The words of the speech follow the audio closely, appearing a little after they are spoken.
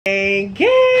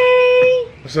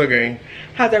What's up, gang?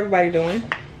 How's everybody doing?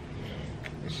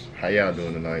 How y'all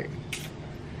doing tonight?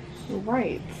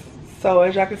 Right. So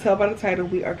as y'all can tell by the title,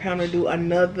 we are kind of do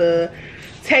another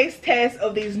taste test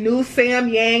of these new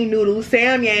JjaJang noodles.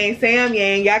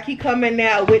 JjaJang. Y'all keep coming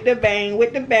out with the bang,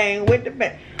 with the bang, with the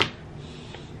bang.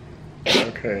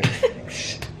 Okay.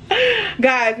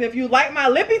 Guys, if you like my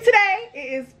lippy today,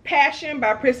 it is Passion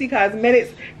by Prissy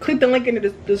Cosmetics. Click the link in the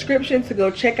description to go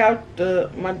check out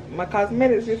my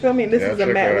cosmetics. You feel me? This is a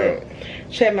matte lip.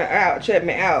 Check me out. Check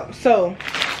me out. So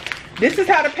this is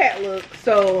how the pack looks.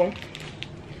 So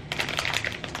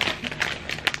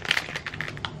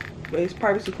it's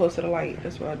probably too close to the light.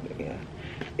 That's what I do. Yeah.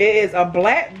 It is a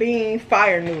black bean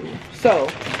fire noodle. So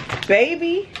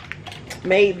baby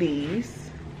made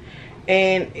these,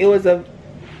 and it was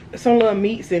some little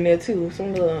meats in there too.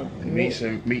 Some little meats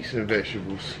and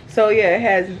vegetables. So yeah, it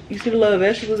has, you see the little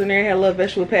vegetables in there. It had a little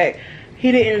vegetable pack.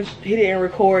 He didn't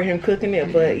record him cooking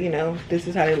it, but you know, this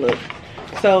is how they look.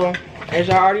 So as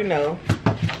y'all already know,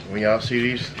 when y'all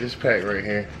see this pack right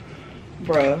here,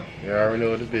 bruh, y'all already know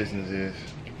what the business is.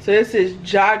 So this is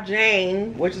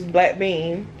JjaJang, which is black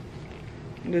bean.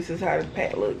 This is how the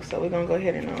pack looks. So we're gonna go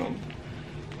ahead and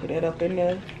put that up in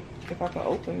there. If I can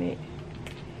open it.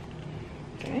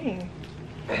 Dang,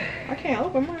 I can't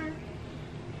open mine.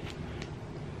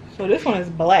 So this one is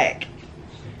black.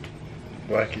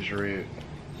 Black is red.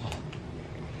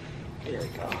 There we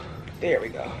go. There we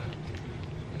go.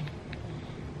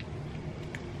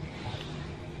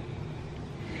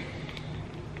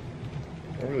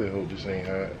 I really hope this ain't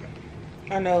hot.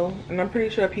 I know, and I'm pretty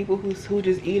sure people who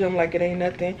just eat them like it ain't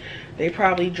nothing, they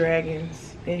probably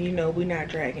dragons, and you know we not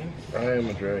dragons. I am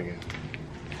a dragon.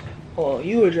 Oh,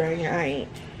 you a dragon, I ain't.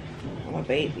 I'm a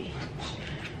baby.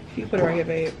 You put it right here,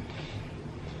 babe.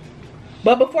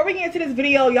 But before we get into this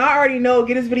video, y'all already know,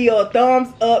 give this video a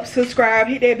thumbs up, subscribe,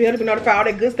 hit that bell to be notified, all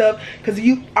that good stuff. Cause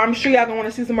I'm sure y'all gonna want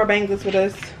to see some more bangers with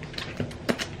us.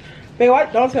 Babe,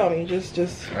 what? Don't tell me.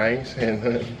 Just. I ain't saying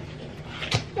nothing.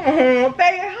 Babe,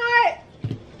 it's hot.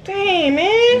 Dang,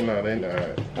 man. No, they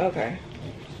not. Okay.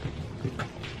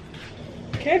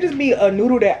 Can't just be a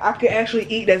noodle that I could actually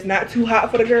eat that's not too hot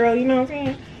for the girl, you know what I'm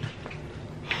saying?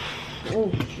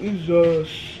 Oh,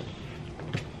 Jesus.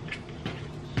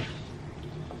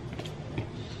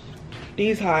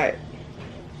 These hot.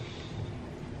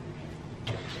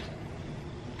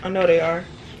 I know they are.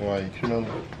 Why, you know?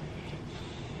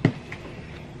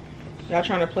 Y'all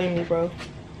trying to play me, bro.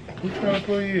 Who trying to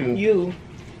play you? You.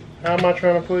 How am I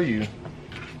trying to play you?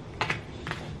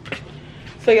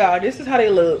 So y'all, this is how they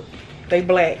look. They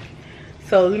black.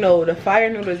 So you know the fire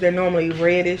noodles, they're normally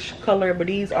reddish color, but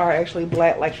these are actually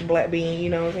black, like the black bean, you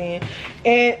know what I'm saying?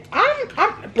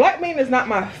 And black bean is not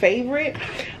my favorite,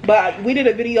 but we did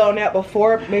a video on that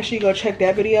before. Make sure you go check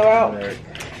that video out. Right.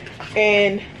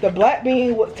 And the black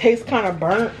bean tastes kind of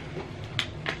burnt,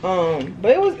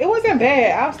 but it wasn't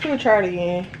bad. I'll still try it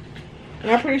again.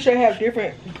 And I'm pretty sure they have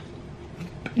different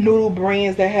noodle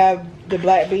brands that have the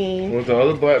black bean. Was the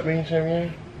other black beans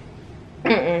in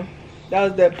here? That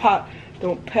was the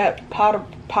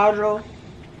Padro.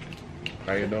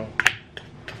 How you doing?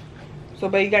 So,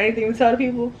 babe, you got anything to tell the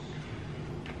people?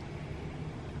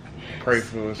 Pray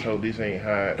for us, hope this ain't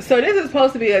hot. So this is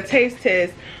supposed to be a taste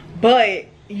test, but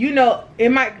you know it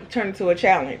might turn into a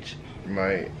challenge.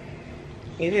 Might.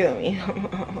 You feel me?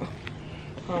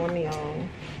 Hold me on.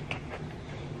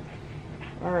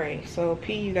 All right, so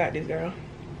P, you got this, girl.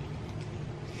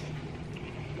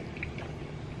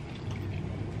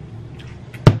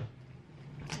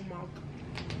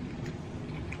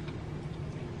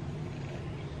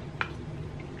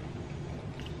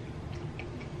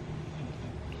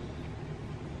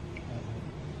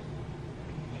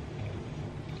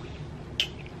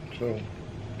 So,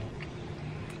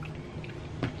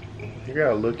 you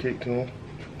got a little kick to him.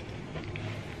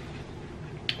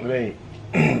 It ain't.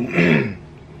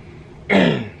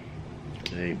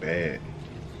 It ain't bad.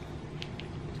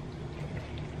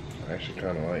 I actually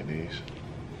kind of like these.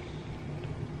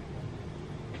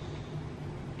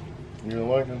 You don't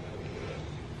like them?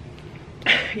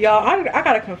 Y'all, I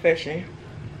got a confession.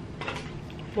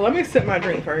 Well, let me sip my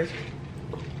drink first.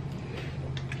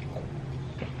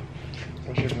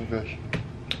 What's your confession?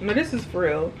 No, this is for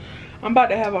real. I'm about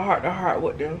to have a heart-to-heart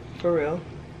with them, for real.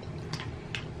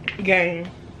 Gang.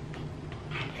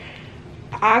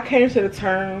 I came to the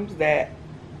terms that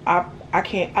I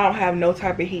don't have no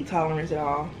type of heat tolerance at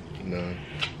all. No.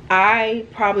 I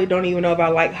probably don't even know if I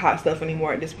like hot stuff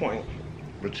anymore at this point.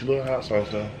 But you love hot sauce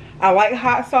though. I like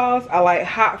hot sauce. I like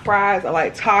hot fries. I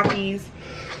like Takis.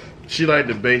 She like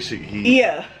the basic heat.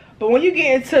 Yeah, but when you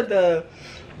get into the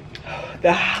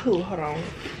hold on.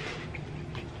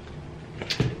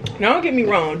 Now don't get me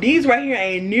wrong, these right here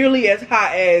ain't nearly as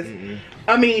hot as,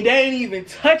 I mean, they ain't even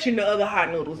touching the other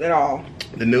hot noodles at all.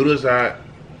 The noodles I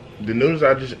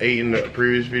just ate in the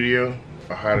previous video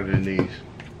are hotter than these.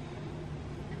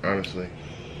 Honestly.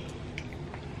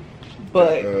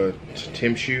 But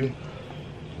Timshu,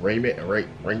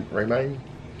 Raymond.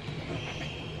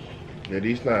 Yeah,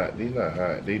 these not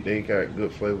hot. They got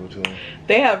good flavor to them.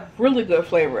 They have really good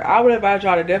flavor. I would advise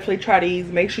y'all to definitely try these.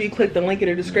 Make sure you click the link in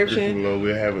the description. Below.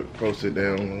 We'll have it posted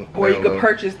down. Where you can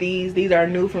purchase these. These are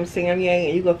new from JjaJang,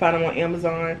 and you can find them on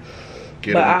Amazon.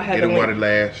 Get them while it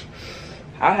lasts.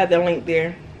 I'll have the link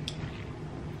there.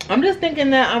 I'm just thinking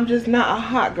that I'm just not a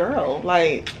hot girl.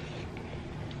 Like,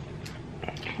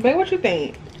 babe, what you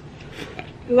think?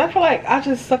 Cause I feel like I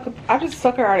just suck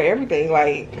her out of everything.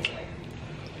 Like,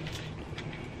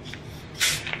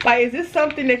 is this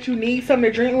something that you need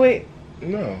something to drink with?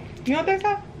 No. You don't think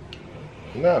so?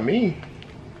 Not me.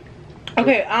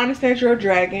 Okay, I understand you're a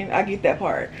dragon. I get that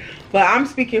part. But I'm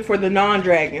speaking for the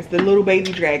non-dragons, the little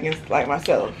baby dragons like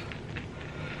myself.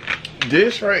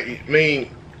 This right, I mean,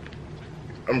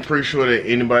 I'm pretty sure that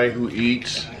anybody who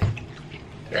eats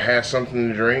has something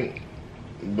to drink.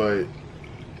 But,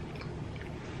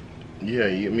 yeah,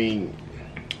 I mean,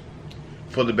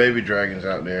 for the baby dragons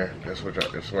out there, that's what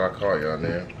I call y'all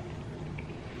now.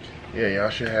 Yeah, y'all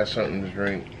should have something to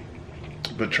drink,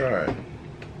 but try it.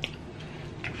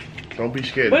 Don't be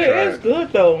scared to try it. But it is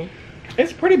good though.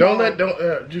 It's pretty.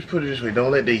 Just put it this way.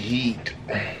 Don't let the heat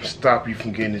stop you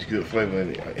from getting this good flavor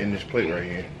in this plate right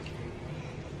here.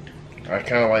 I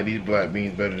kind of like these black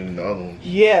beans better than the other ones.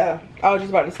 Yeah, I was just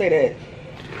about to say that.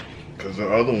 Cause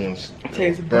the other ones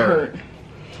taste burnt.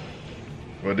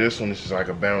 But this one is just like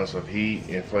a balance of heat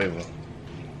and flavor.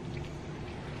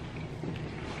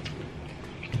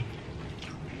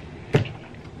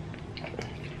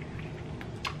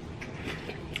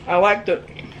 I like the.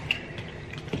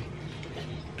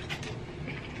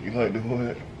 You like the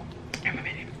what?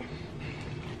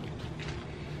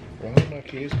 Well, my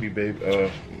kids be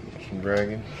some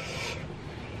dragons.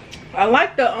 I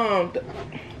like the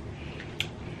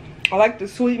I like the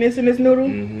sweetness in this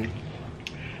noodle.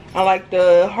 I like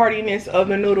the heartiness of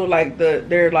the noodle, like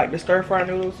they're like the stir fry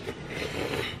noodles.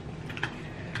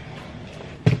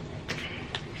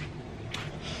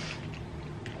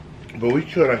 But we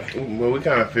kind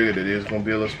of figured it is gonna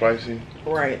be a little spicy,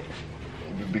 right?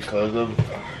 Because of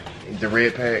the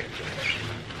red pack.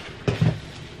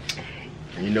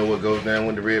 You know what goes down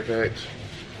with the red packs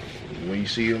when you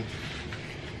see them.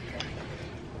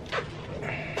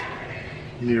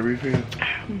 You need a refill?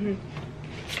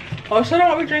 Oh, show them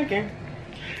what we're drinking.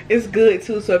 It's good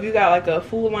too. So if you got like a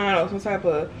Food Line or some type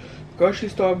of grocery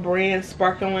store brand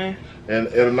sparkling, and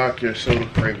it'll knock your soda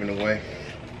craving away.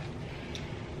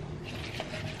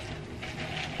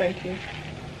 Thank you.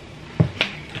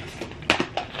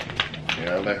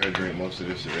 Yeah, I let her drink most of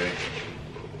this today.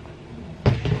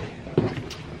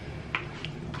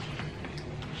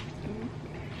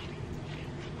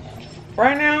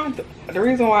 Right now, the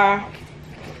reason why,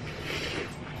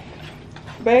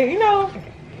 babe, you know,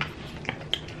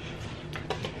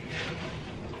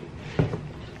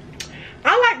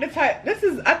 I like the type,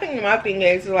 I think my thing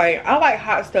is like, I like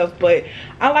hot stuff, but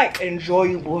I like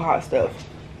enjoyable hot stuff.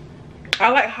 I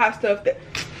like hot stuff that.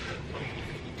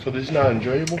 So this is not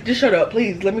enjoyable? Just shut up,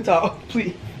 please. Let me talk,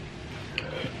 please.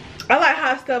 I like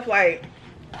hot stuff like,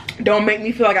 don't make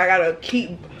me feel like I gotta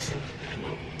keep.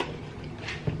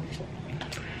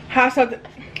 Hot stuff that,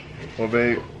 well,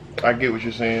 babe, I get what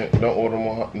you're saying. Don't order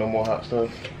no more hot stuff.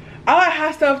 I like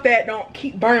hot stuff that don't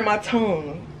keep burning my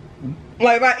tongue.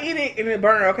 Like if I eat it and it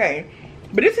burn, okay.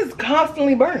 But this is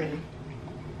constantly burning.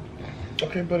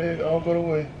 Okay, but it all go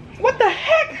away. What the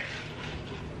heck?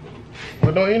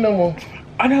 But don't eat no more.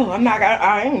 I know,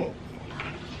 I ain't.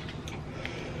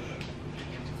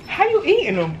 How you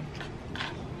eating them?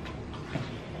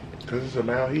 Because it's a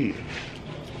mild heat.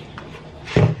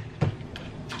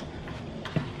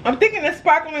 I'm thinking that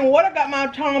sparkling water got my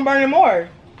tongue burning more.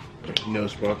 You know,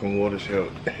 sparkling waters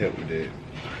help with that.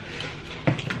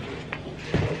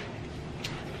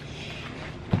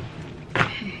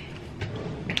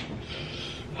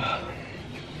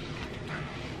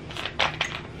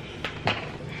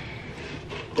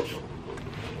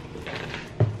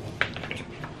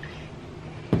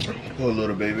 Pour a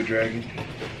little baby dragon.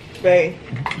 Babe,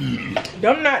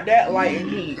 them not that light in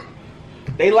heat.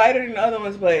 They lighter than the other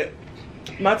ones, but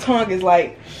my tongue is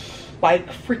like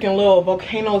freaking little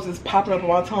volcanoes is popping up on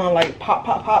my tongue, like pop,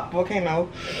 pop, pop, volcano.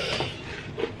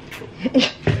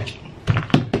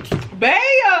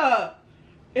 Babe,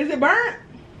 is it burnt?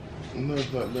 No,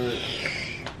 it's not burnt.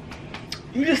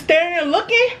 You just standing there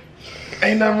looking?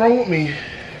 Ain't nothing wrong with me.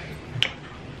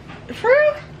 For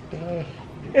real?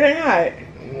 It ain't hot.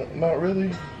 Not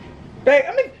really. Babe,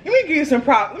 let me give you some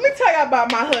props. Let me tell y'all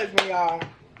about my husband, y'all.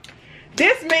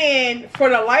 This man, for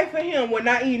the life of him, would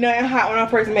not eat nothing hot when I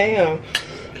first met him.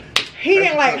 He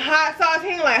didn't like hot sauce. He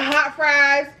didn't like hot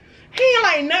fries. He didn't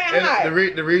like nothing hot.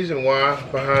 The reason why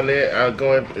behind that, I'll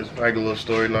go in, it's like a little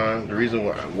storyline. The reason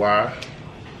why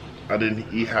I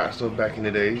didn't eat hot stuff back in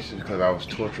the days is because I was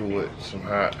tortured with some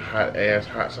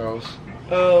hot sauce.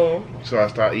 Oh. So I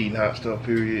started eating hot stuff,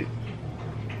 period.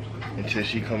 Until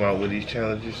she come out with these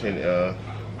challenges and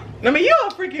I mean, you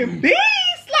a freaking beast,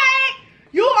 like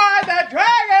you are the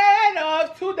dragon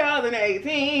of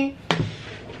 2018.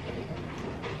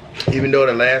 even though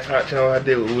the last hot challenge I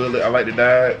did with Willie, I like to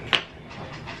diet.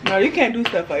 No, you can't do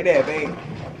stuff like that, babe.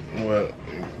 Well,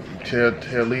 tell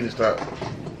Lee to stop.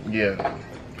 Yeah,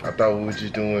 I thought we were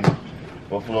just doing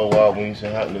Buffalo Wild Wings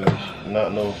and hot noodles,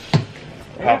 not no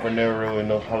habanero and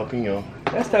no jalapeno.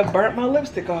 That stuff burnt my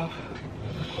lipstick off.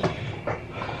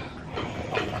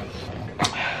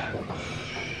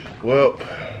 Well,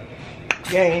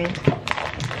 Gang.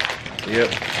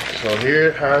 Yep. So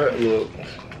here's how it looks.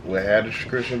 We'll have the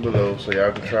description below so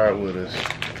y'all can try it with us.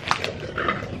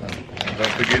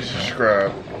 Don't forget to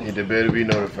subscribe, hit the bell to be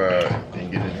notified,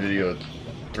 and give this video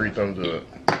 3 thumbs up.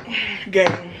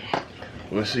 Gang.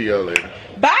 We'll see y'all later.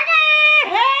 Bye.